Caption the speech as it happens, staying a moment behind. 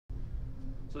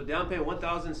So down payment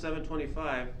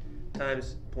 1,725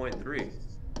 times 0.3.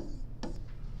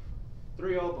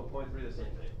 3 0, but 0.3 the same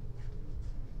thing.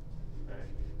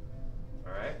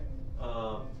 All right.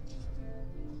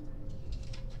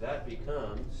 That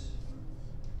becomes.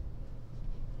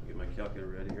 Get my calculator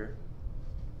ready here.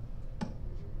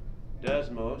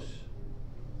 Desmos.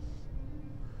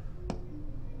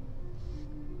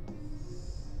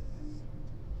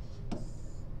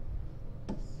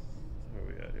 Where are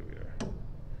we at? Here we are.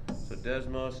 So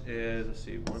Desmos is, let's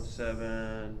see,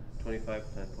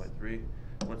 1,725 times 0.3.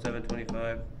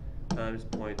 1,725 times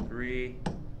 0.3.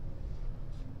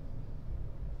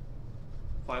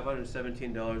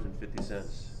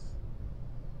 $517.50.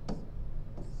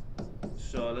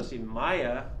 So let's see,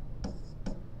 Maya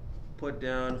put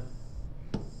down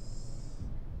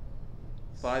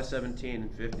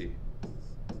 $517.50.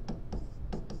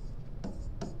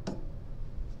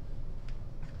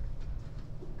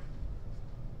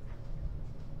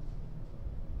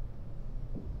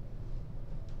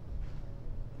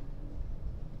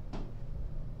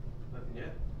 Nothing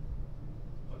yet?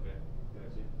 Okay, yeah, I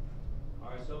see. All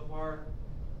right, so far.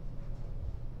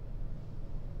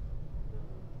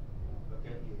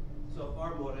 Okay, so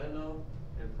far Moreno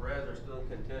and Perez are still in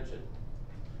contention.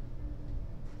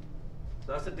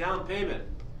 So that's the down payment.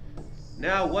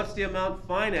 Now, what's the amount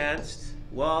financed?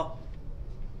 Well,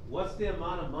 what's the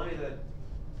amount of money that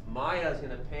Maya is going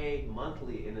to pay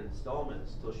monthly in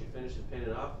installments till she finishes paying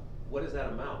it off? What is that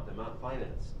amount, the amount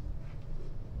financed?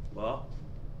 Well,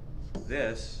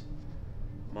 this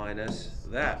minus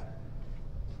that.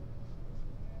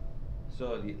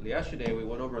 So yesterday we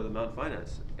went over the amount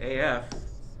financed. AF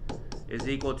is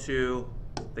equal to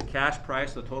the cash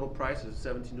price, the total price is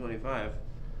 $1,725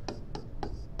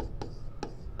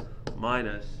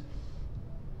 minus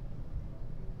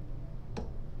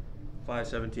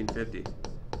 $517.50.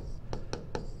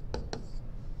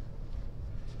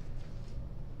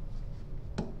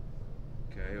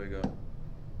 Okay, here we go.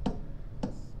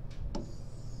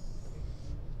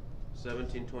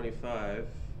 1725.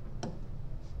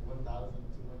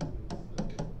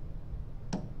 1,200.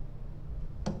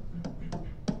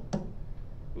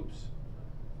 Oops.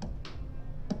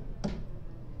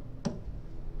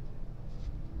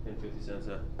 And 50 cents.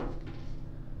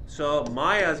 So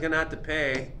Maya is going to have to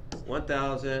pay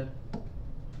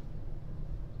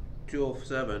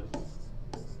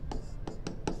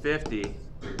 1,207.50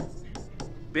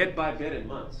 bit by bit in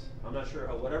months. I'm not sure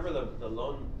how, whatever the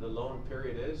loan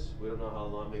period is. We don't know how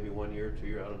long, maybe 1 year, 2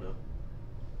 years, I don't know.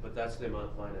 But that's the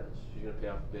amount financed. She's going to pay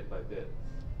off bit by bit.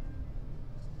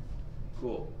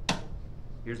 Cool.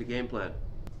 Here's the game plan.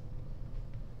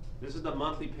 This is the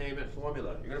monthly payment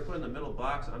formula. You're going to put it in the middle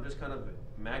box. I'm just kind of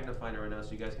magnifying it right now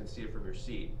so you guys can see it from your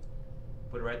seat.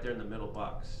 Put it right there in the middle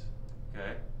box.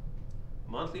 Okay?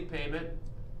 Monthly payment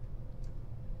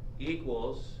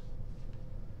equals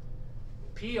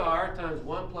PR times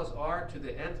 1 plus R to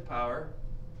the nth power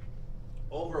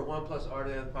over 1 plus R to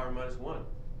the nth power minus 1.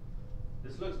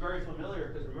 This looks very familiar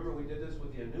because remember we did this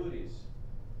with the annuities.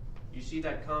 You see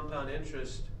that compound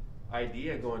interest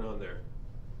idea going on there.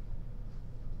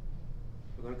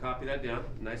 We're going to copy that down,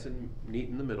 nice and neat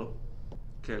in the middle.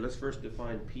 Okay, let's first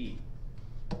define P.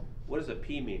 What does a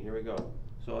P mean? Here we go.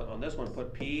 So on this one,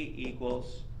 put P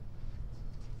equals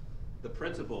the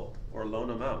principal or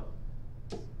loan amount.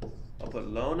 I'll put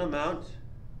loan amount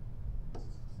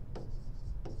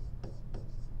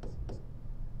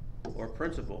or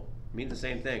principal. Means the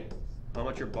same thing. How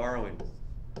much you're borrowing.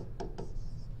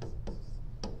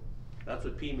 That's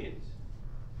what P means.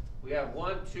 We have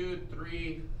 1, 2,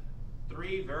 3,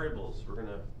 3 variables we're going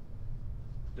to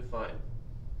define.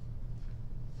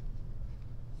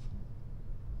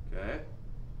 Okay.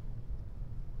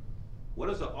 What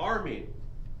does the R mean?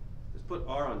 Let's put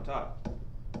R on top.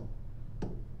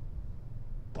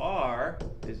 R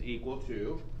is equal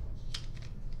to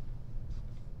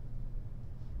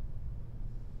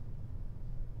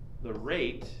the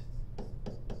rate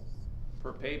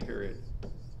per pay period.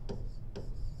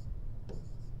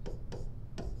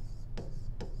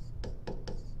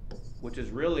 Which is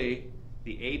really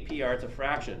the APR, it's a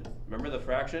fraction. Remember the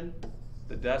fraction?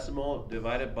 The decimal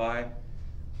divided by,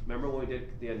 remember when we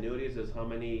did the annuities is how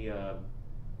many, how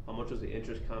much was the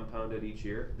interest compounded each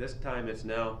year? This time it's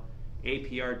now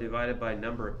APR divided by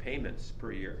number of payments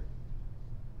per year.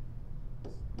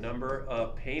 Number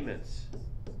of payments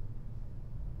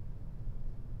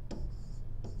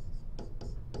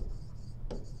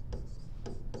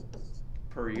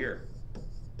per year.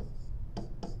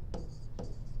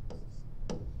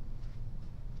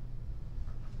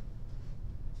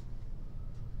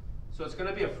 So it's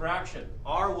gonna be a fraction.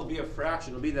 R will be a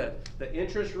fraction. It'll be the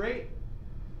interest rate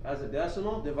as a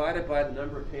decimal divided by the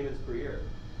number of payments per year.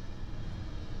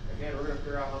 Again, we're gonna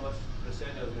figure out how much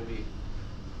percent is gonna be,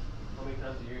 how many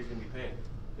times a year he's gonna be paying.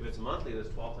 If it's monthly, that's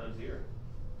 12 times a year.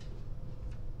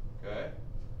 Okay?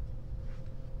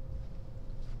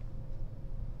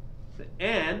 The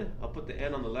n, I'll put the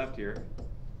n on the left here.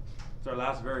 It's our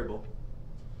last variable.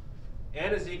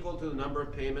 N is equal to the number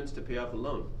of payments to pay off the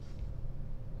loan.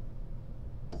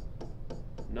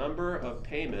 Number of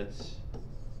payments.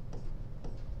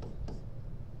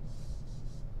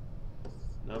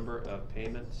 Number of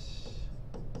payments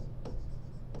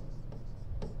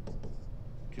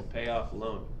to pay off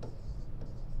loan.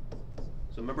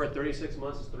 So remember, 36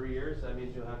 months is 3 years. That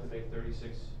means you'll have to make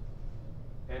 36.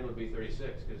 N would be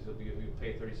 36 because you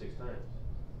pay 36 times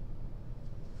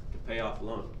to pay off the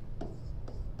loan.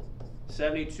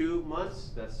 72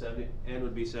 months. That's 70. N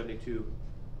would be 72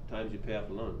 times you pay off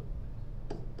the loan.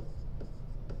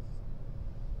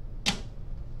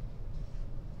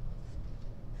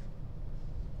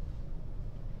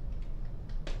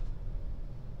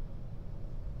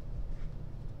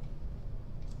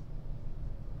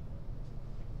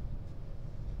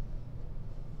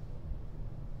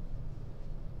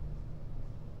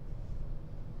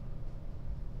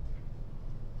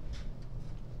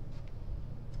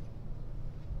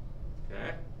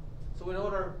 So we know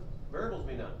what our variables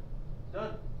mean now.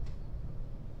 Done.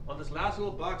 On this last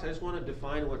little box, I just want to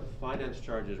define what finance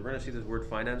charge is. We're going to see this word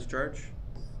finance charge.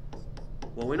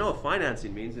 Well, we know what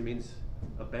financing means. It means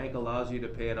a bank allows you to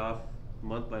pay it off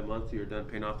month by month till you're done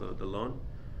paying off the loan.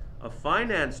 A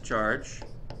finance charge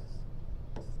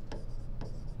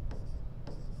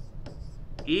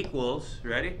equals,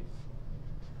 ready?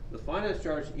 The finance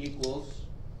charge equals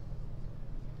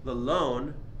the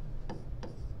loan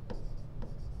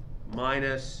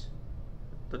minus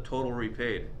the total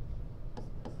repaid.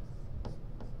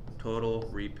 Total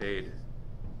repaid.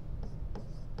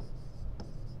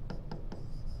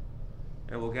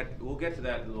 And we'll get to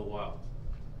that in a little while.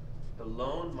 The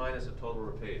loan minus the total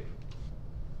repaid.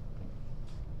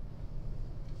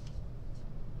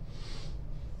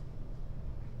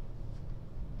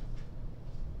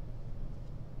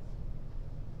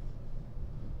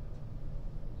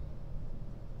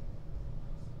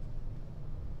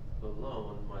 The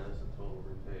loan minus the total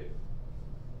repaid.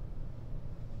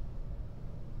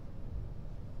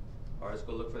 All right, let's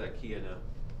go look for that Kia now.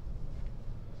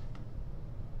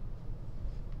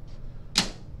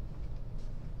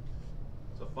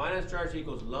 So finance charge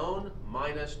equals loan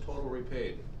minus total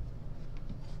repaid.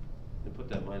 And put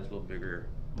that minus a little bigger.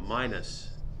 Minus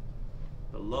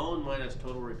the loan minus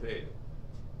total repaid.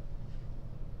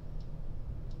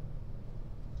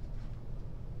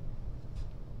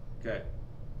 Okay.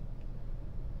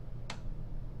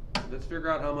 Let's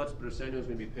figure out how much Briseno is going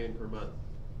to be paying per month.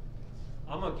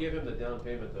 I'm going to give him the down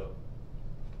payment though.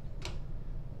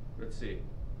 Let's see.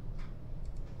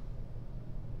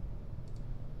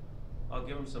 I'll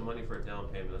give him some money for a down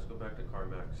payment. Let's go back to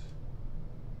CarMax.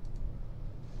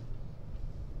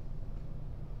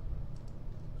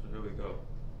 So here we go.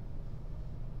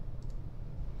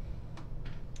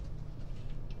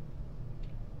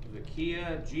 The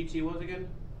Kia GT, what was it again?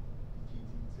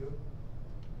 GT2.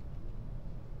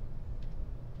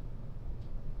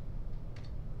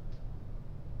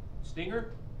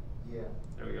 Stinger? Yeah.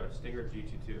 There we go, Stinger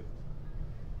GT2.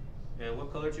 And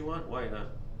what color do you want? White, huh?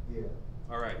 Yeah.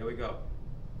 All right, here we go.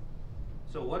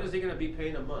 So what is he going to be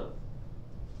paying a month?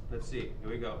 Let's see, here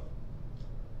we go.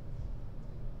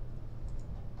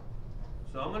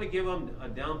 So I'm going to give him a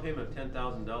down payment of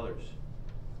 $10,000.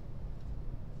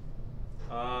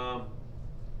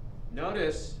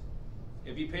 Notice,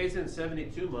 if he pays in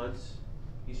 72 months,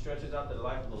 he stretches out the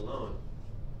life of the loan,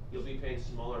 you'll be paying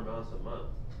smaller amounts a month.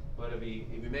 But if he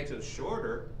makes it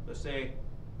shorter, let's say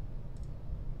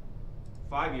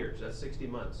 5 years, that's 60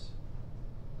 months.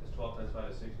 That's 12 times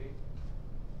 5 is 60.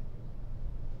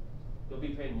 You'll be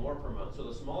paying more per month. So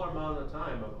the smaller amount of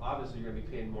time, obviously you're going to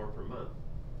be paying more per month.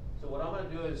 So what I'm going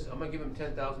to do is, I'm going to give him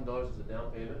 $10,000 as a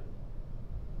down payment.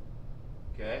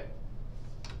 Okay?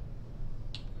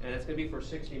 And it's going to be for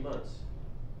 60 months.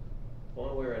 Phone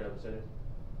away right now, Senator.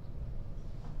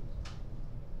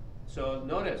 So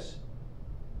notice,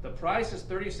 the price is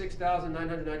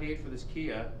 $36,998 for this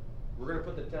Kia. We're going to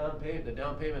put the down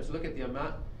payments. Look at the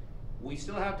amount. We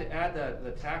still have to add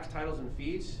the tax, titles, and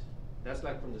fees. That's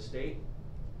like from the state.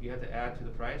 You have to add to the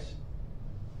price.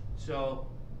 So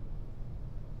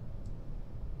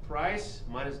price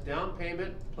minus down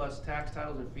payment plus tax,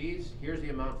 titles, and fees. Here's the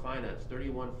amount financed: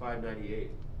 $31,598.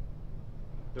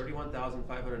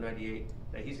 $31,598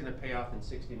 that he's gonna pay off in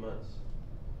 60 months.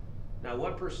 Now,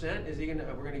 what percent is we're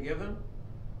gonna give him?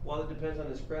 Well, it depends on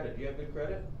his credit. Do you have good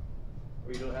credit?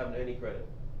 Or you don't have any credit?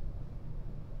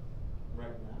 Right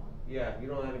now? Yeah, you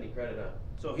don't have any credit on.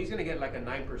 So he's gonna get like a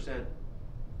 9%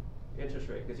 interest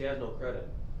rate because he has no credit.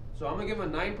 So I'm gonna give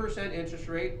him a 9% interest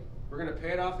rate. We're gonna pay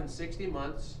it off in 60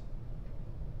 months.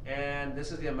 And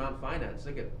this is the amount financed.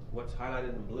 Look at what's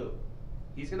highlighted in blue.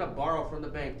 He's gonna borrow from the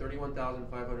bank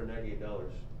 $31,598.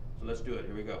 So let's do it.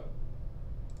 Here we go.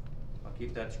 I'll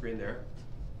keep that screen there.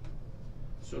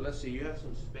 So let's see, you have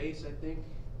some space, I think.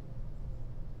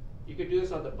 You could do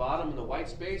this on the bottom in the white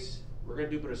space. We're gonna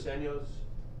do Briseño's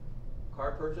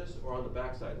car purchase, or on the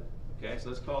back side. Okay, so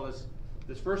let's call this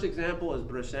first example is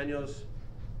Briseño's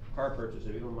car purchase,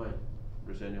 if you don't mind,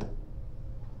 Briseño.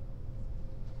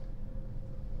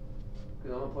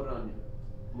 Because I'm gonna put it on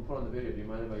the video. Do you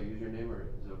mind if I use your name, or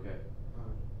is it okay?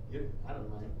 I don't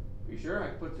mind. Are you sure? I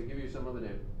could give you some other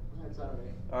name. That's alright.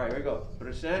 Alright, here we go.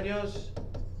 Briseño's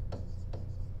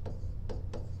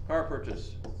car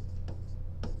purchase.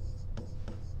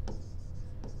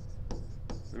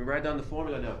 Let me write down the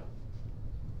formula now.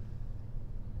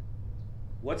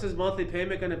 What's his monthly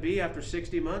payment going to be after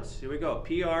 60 months? Here we go.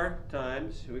 PR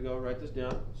times, here we go, write this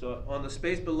down. So on the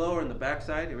space below or in the back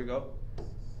side, here we go.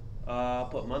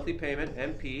 Put monthly payment,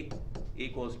 MP,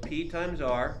 equals P times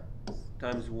R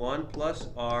times 1 plus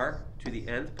R to the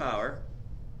nth power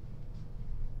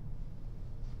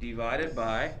divided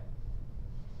by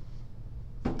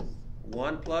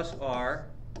 1 plus R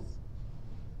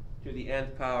to the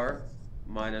nth power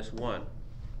minus 1.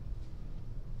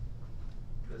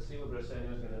 Let's see what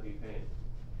Briseño is going to be paying.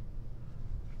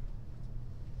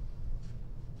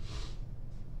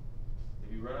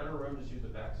 If you run out of room, just use the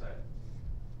back side.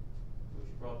 Which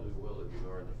you probably will if you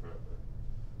are in the front.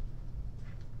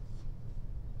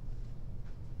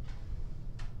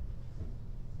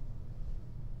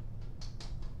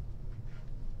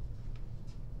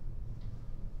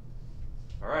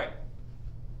 All right.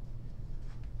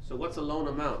 So what's the loan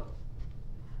amount?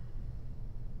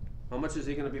 How much is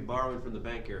he going to be borrowing from the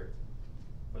bank here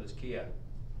for this Kia?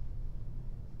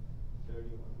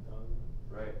 31,000.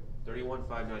 Right,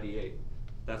 31,598.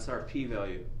 That's our P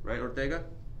value, right, Ortega?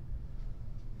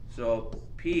 So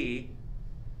P,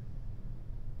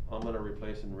 I'm going to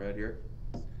replace in red here.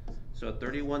 So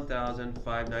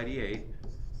 31,598.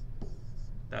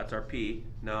 That's our P.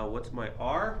 Now, what's my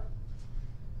R?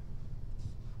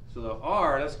 So the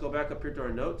R, let's go back up here to our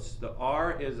notes. The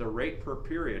R is a rate per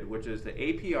period, which is the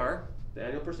APR, the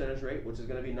annual percentage rate, which is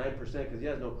going to be 9% because he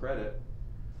has no credit,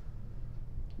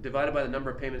 divided by the number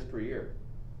of payments per year.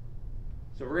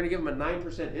 So we're going to give him a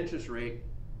 9% interest rate,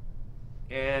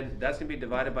 and that's going to be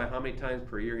divided by how many times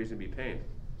per year he's going to be paying.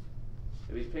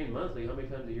 If he's paying monthly, how many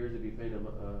times a year is he paying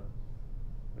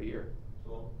a year?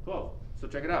 12. 12. So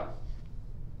check it out.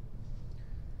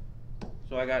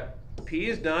 So I got P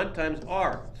is done times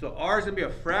R. So R is going to be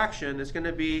a fraction. It's going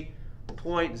to be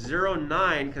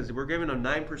 0.09 because we're giving a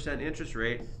 9% interest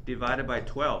rate divided by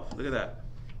 12. Look at that.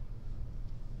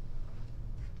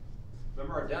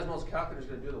 Remember, our Desmos calculator is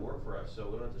going to do the work for us, so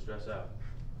we don't have to stress out.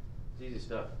 It's easy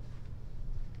stuff.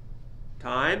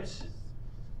 Times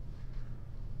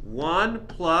 1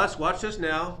 plus, watch this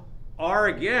now, R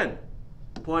again,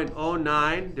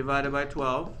 0.09 divided by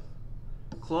 12.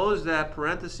 Close that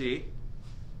parenthesis.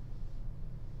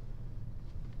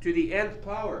 To the nth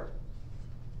power.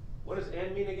 What does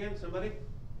n mean again, somebody?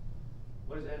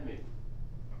 What does n mean?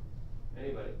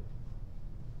 Anybody?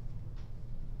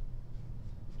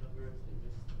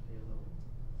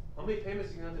 How many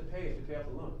payments are you going to have to pay if you pay off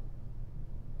the loan?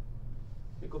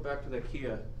 Let me go back to that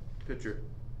Kia picture.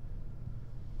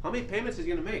 How many payments is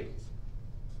he going to make?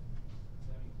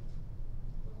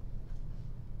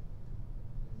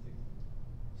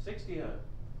 60, huh?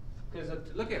 Because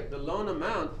look at the loan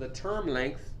amount, the term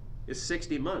length is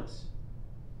 60 months.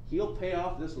 He'll pay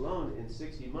off this loan in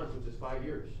 60 months, which is 5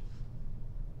 years.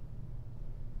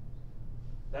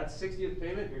 That's 60th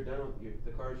payment, you're done with,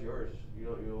 the car's yours. You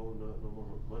owe no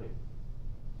more money.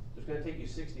 So it's going to take you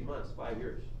 60 months, 5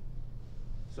 years.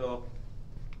 So,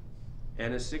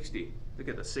 n is 60. Look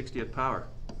at the 60th power.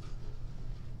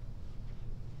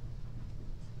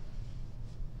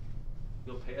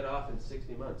 You'll pay it off in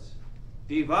 60 months.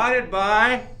 Divided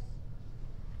by,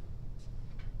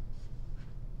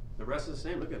 the rest is the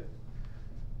same, look at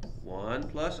 1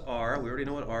 plus R, we already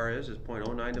know what R is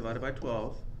 0.09 divided by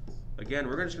 12. Again,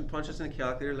 we're just going to punch this in the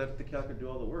calculator, let the calculator do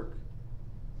all the work.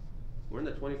 We're in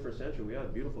the 21st century, we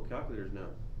have beautiful calculators now.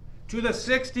 To the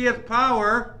 60th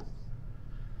power,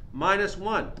 minus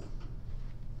 1.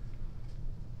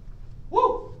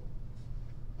 Woo!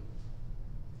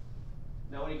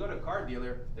 when you go to a car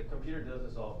dealer, the computer does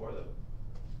this all for them.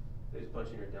 They just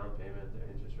punch in your down payment, their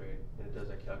interest rate, and it does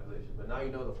that calculation. But now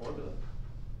you know the formula.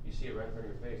 You see it right in front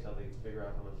of your face, how they figure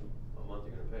out how much a month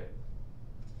you're gonna pay.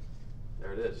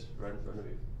 There it is, right in front of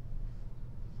you.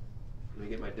 Let me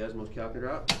get my Desmos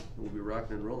calculator out, and we'll be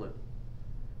rocking and rolling.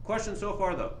 Question so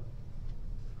far though.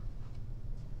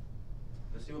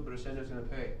 Let's see what Brisenyo's gonna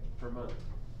pay per month.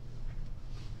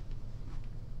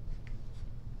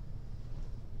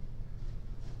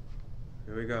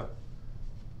 Here we go.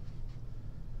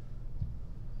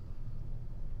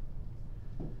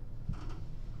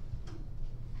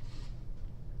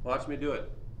 Watch me do it.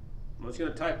 I'm just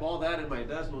gonna type all that in my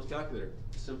Desmos calculator.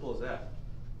 Simple as that.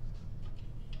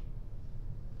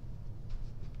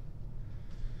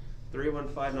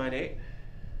 31598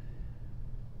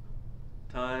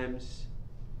 times,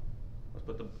 let's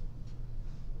put the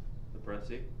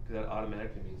parenthesis, because that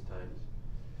automatically means times.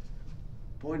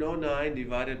 0.09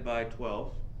 divided by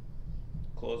 12.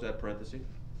 Close that parenthesis.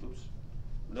 Oops.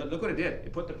 No, look what it did.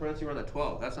 It put the parenthesis around the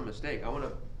 12. That's a mistake. I want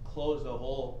to close the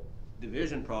whole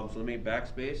division problem. So let me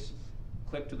backspace,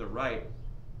 click to the right,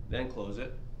 then close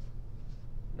it.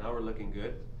 Now we're looking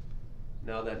good.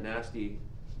 Now that nasty,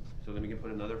 so let me put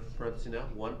another parenthesis now.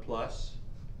 1 plus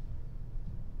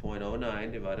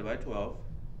 0.09 divided by 12.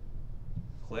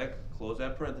 Click, close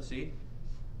that parenthesis.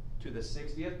 To the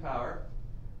 60th power.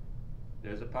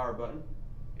 There's the power button,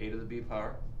 a to the b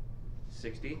power,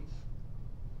 60.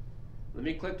 Let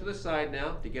me click to the side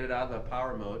now to get it out of the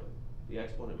power mode, the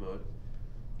exponent mode.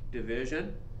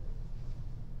 Division.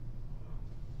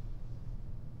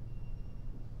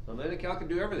 I'm letting the calc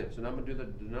do everything, so now I'm going to do the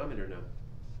denominator now.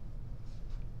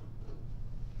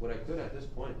 What I could at this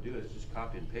point do is just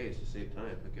copy and paste to save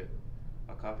time. Look at,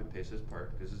 I'll copy and paste this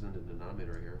part because this isn't the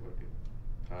denominator right here. What do?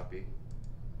 Copy,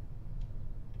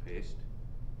 paste.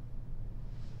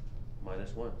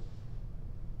 Minus 1.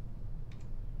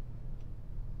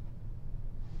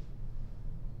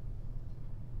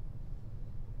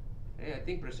 Hey, I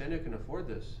think Brisenyo can afford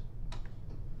this.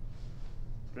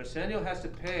 Brisenyo has to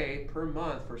pay per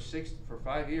month for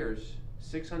 5 years,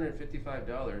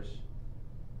 $655.92.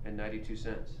 I'm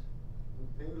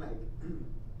paying like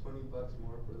 $20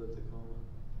 more for the Tacoma.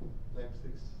 Like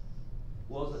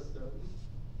What was it? 7.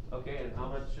 Okay, and how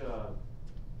much,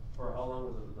 for how long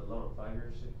was the loan? 5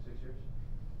 years, 6 years?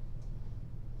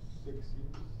 6 years.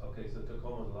 Okay, so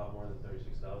Tacoma's a lot more than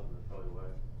 36,000, that's probably why.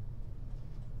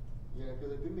 Yeah,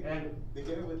 because I think they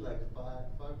get it with like 5%.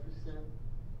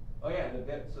 Oh yeah,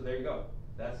 so there you go.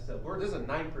 That's this is a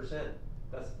 9%.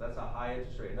 That's a high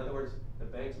interest rate. In other words, the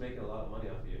bank's making a lot of money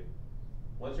off of you.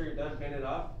 Once you're done paying it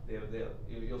off,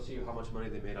 you'll see how much money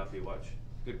they made off of you. Watch.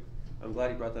 Good. I'm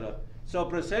glad you brought that up. So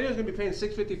Brisenyo's going to be paying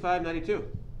 $655.92.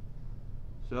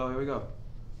 So here we go.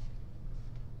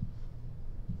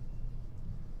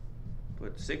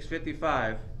 Put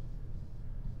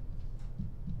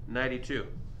 $655.92.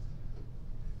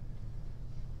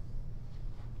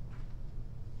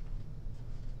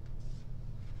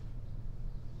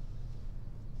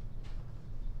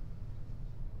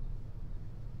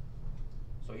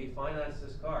 So he financed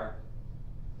this car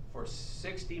for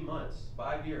 60 months,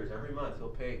 5 years. Every month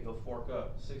he'll fork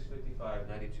up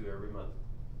 $655.92 every month.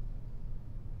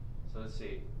 So let's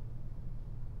see.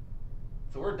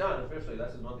 So we're done officially.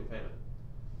 That's his monthly payment.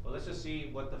 But let's just see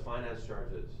what the finance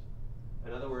charge is.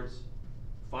 In other words,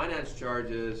 finance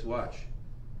charge is, watch.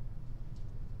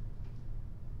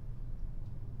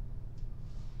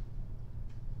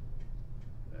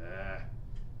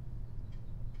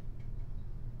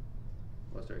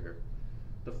 Let's start here.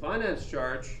 The finance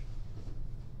charge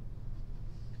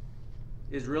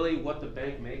is really what the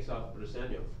bank makes off of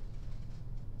Brisenyo.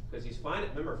 Because he's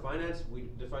remember, finance, we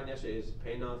defined yesterday, is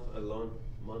paying off a loan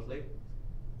monthly.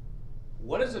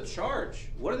 What is the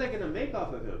charge? What are they going to make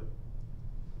off of him?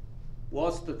 Well,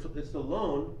 it's the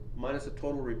loan minus the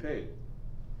total repaid.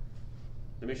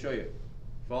 Let me show you.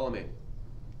 Follow me.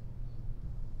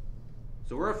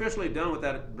 So we're officially done with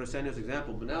that Brisenyo's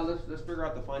example, but now let's figure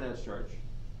out the finance charge.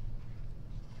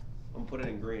 I'm gonna put it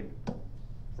in green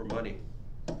for money,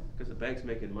 because the bank's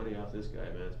making money off this guy,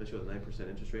 man, especially with a 9%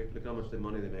 interest rate. Look how much the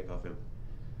money they make off him.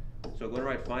 So go to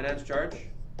write finance charge.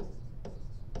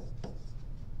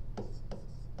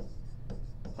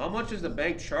 How much is the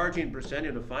bank charging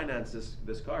Brisenyo to finance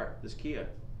this car, this Kia?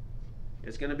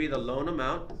 It's going to be the loan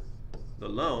amount, the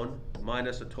loan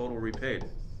minus the total repaid.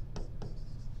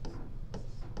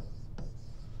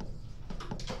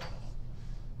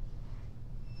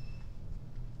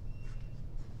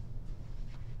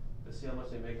 Let's see how much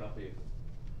they make off of you.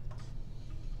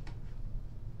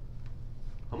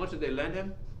 How much did they lend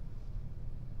him?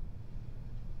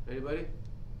 Anybody?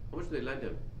 How much did they lend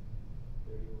him?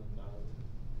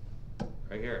 31,000.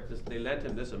 Right here, they lent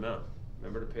him this amount,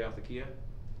 remember, to pay off the Kia?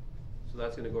 So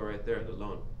that's gonna go right there, the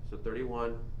loan. So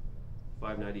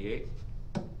 31,598.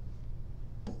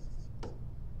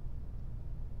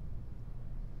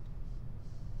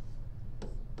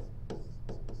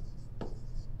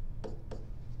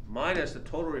 Minus the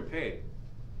total repaid.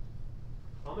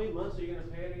 How many months are you gonna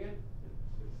pay it again?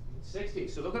 60.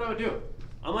 So look what I'm gonna do.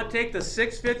 I'm gonna take the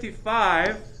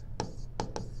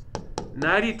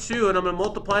 655.92 and I'm gonna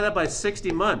multiply that by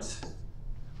 60 months.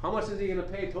 How much is he gonna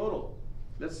pay total?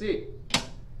 Let's see.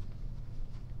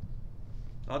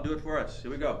 I'll do it for us.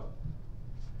 Here we go.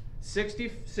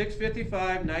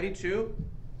 655.92,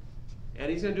 and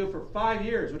he's gonna do it for 5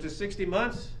 years, which is 60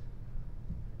 months.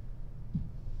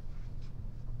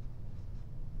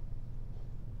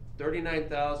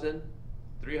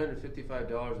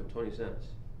 $39,355.20.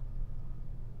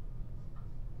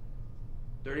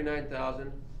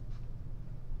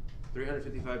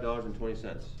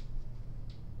 $39,355.20.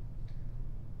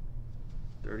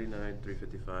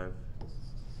 39,355.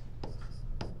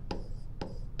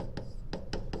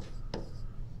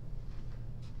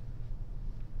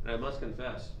 And I must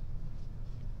confess,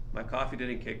 my coffee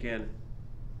didn't kick in.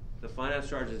 The finance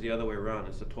charge is the other way around.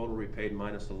 It's the total repaid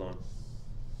minus the loan.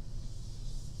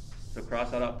 So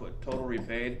cross that out, put total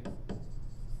repaid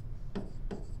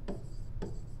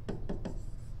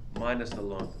minus the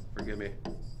loan. Forgive me.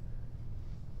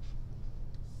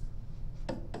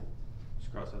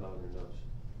 Just cross that out in your notes.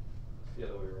 The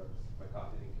other way around. My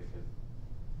coffee didn't kick in.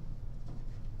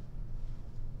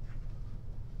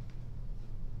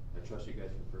 I trust you guys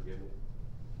can forgive me.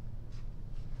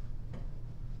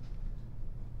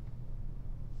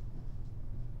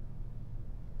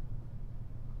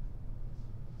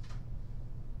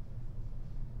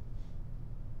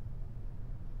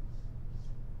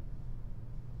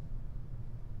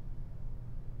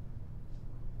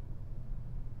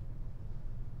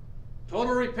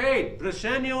 Total repaid.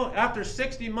 Briceño, after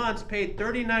 60 months, paid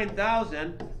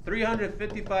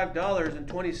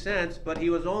 $39,355.20, but he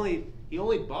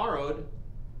only borrowed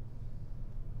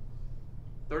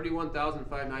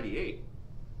 $31,598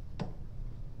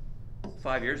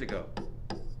 5 years ago.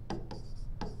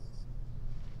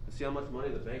 Let's see how much money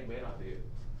the bank made off of you.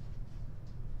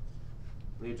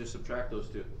 Let me just subtract those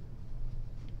two.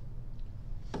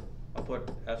 I'll put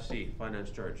FC,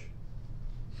 finance charge.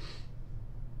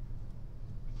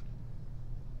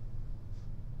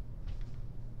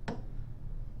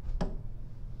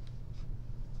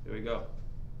 Here we go.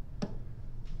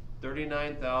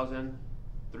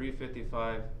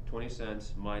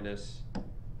 39,355.20 minus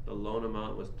the loan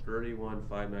amount was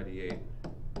 31,598.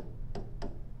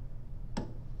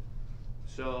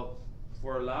 So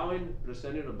for allowing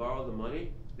Briceño to borrow the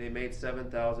money, they made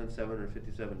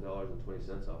 $7,757.20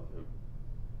 off of him.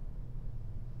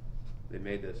 They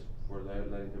made this for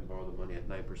letting him borrow the money at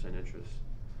 9% interest.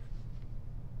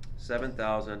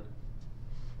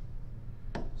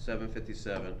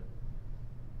 $7,757.20.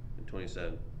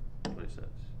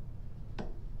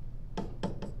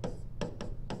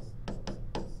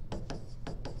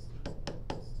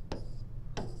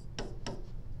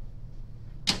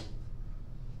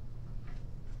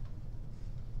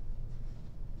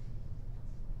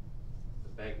 The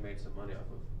bank made some money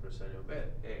off of Briceño,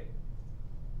 but hey,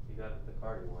 you got the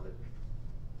car you wanted.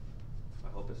 I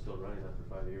hope it's still running after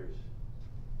 5 years.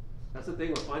 That's the thing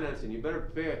with financing. You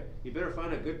better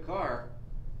find a good car.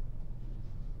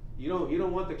 You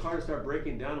don't want the car to start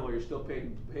breaking down while you're still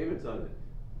paying payments on it.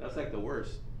 That's like the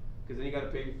worst, because then you got to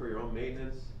pay for your own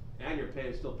maintenance and you're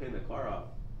still paying the car off.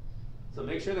 So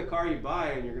make sure the car you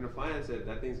buy and you're going to finance it,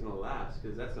 that thing's going to last,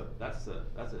 because that's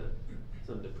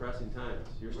some depressing times.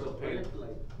 You're still paying. If,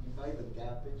 like, you buy the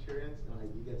gap insurance and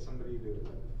like you get somebody to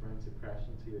like a friend to crash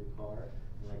into your car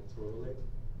and like total it,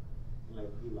 and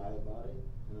like you lie about it,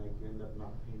 and like you end up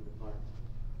not paying the car.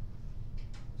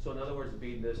 So in other words,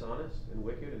 being dishonest and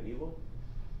wicked and evil.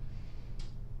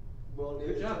 Well,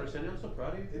 good job, Briceño. I'm so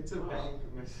proud of you. It's a bank,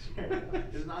 mister.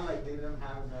 It's not like they don't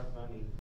have enough money.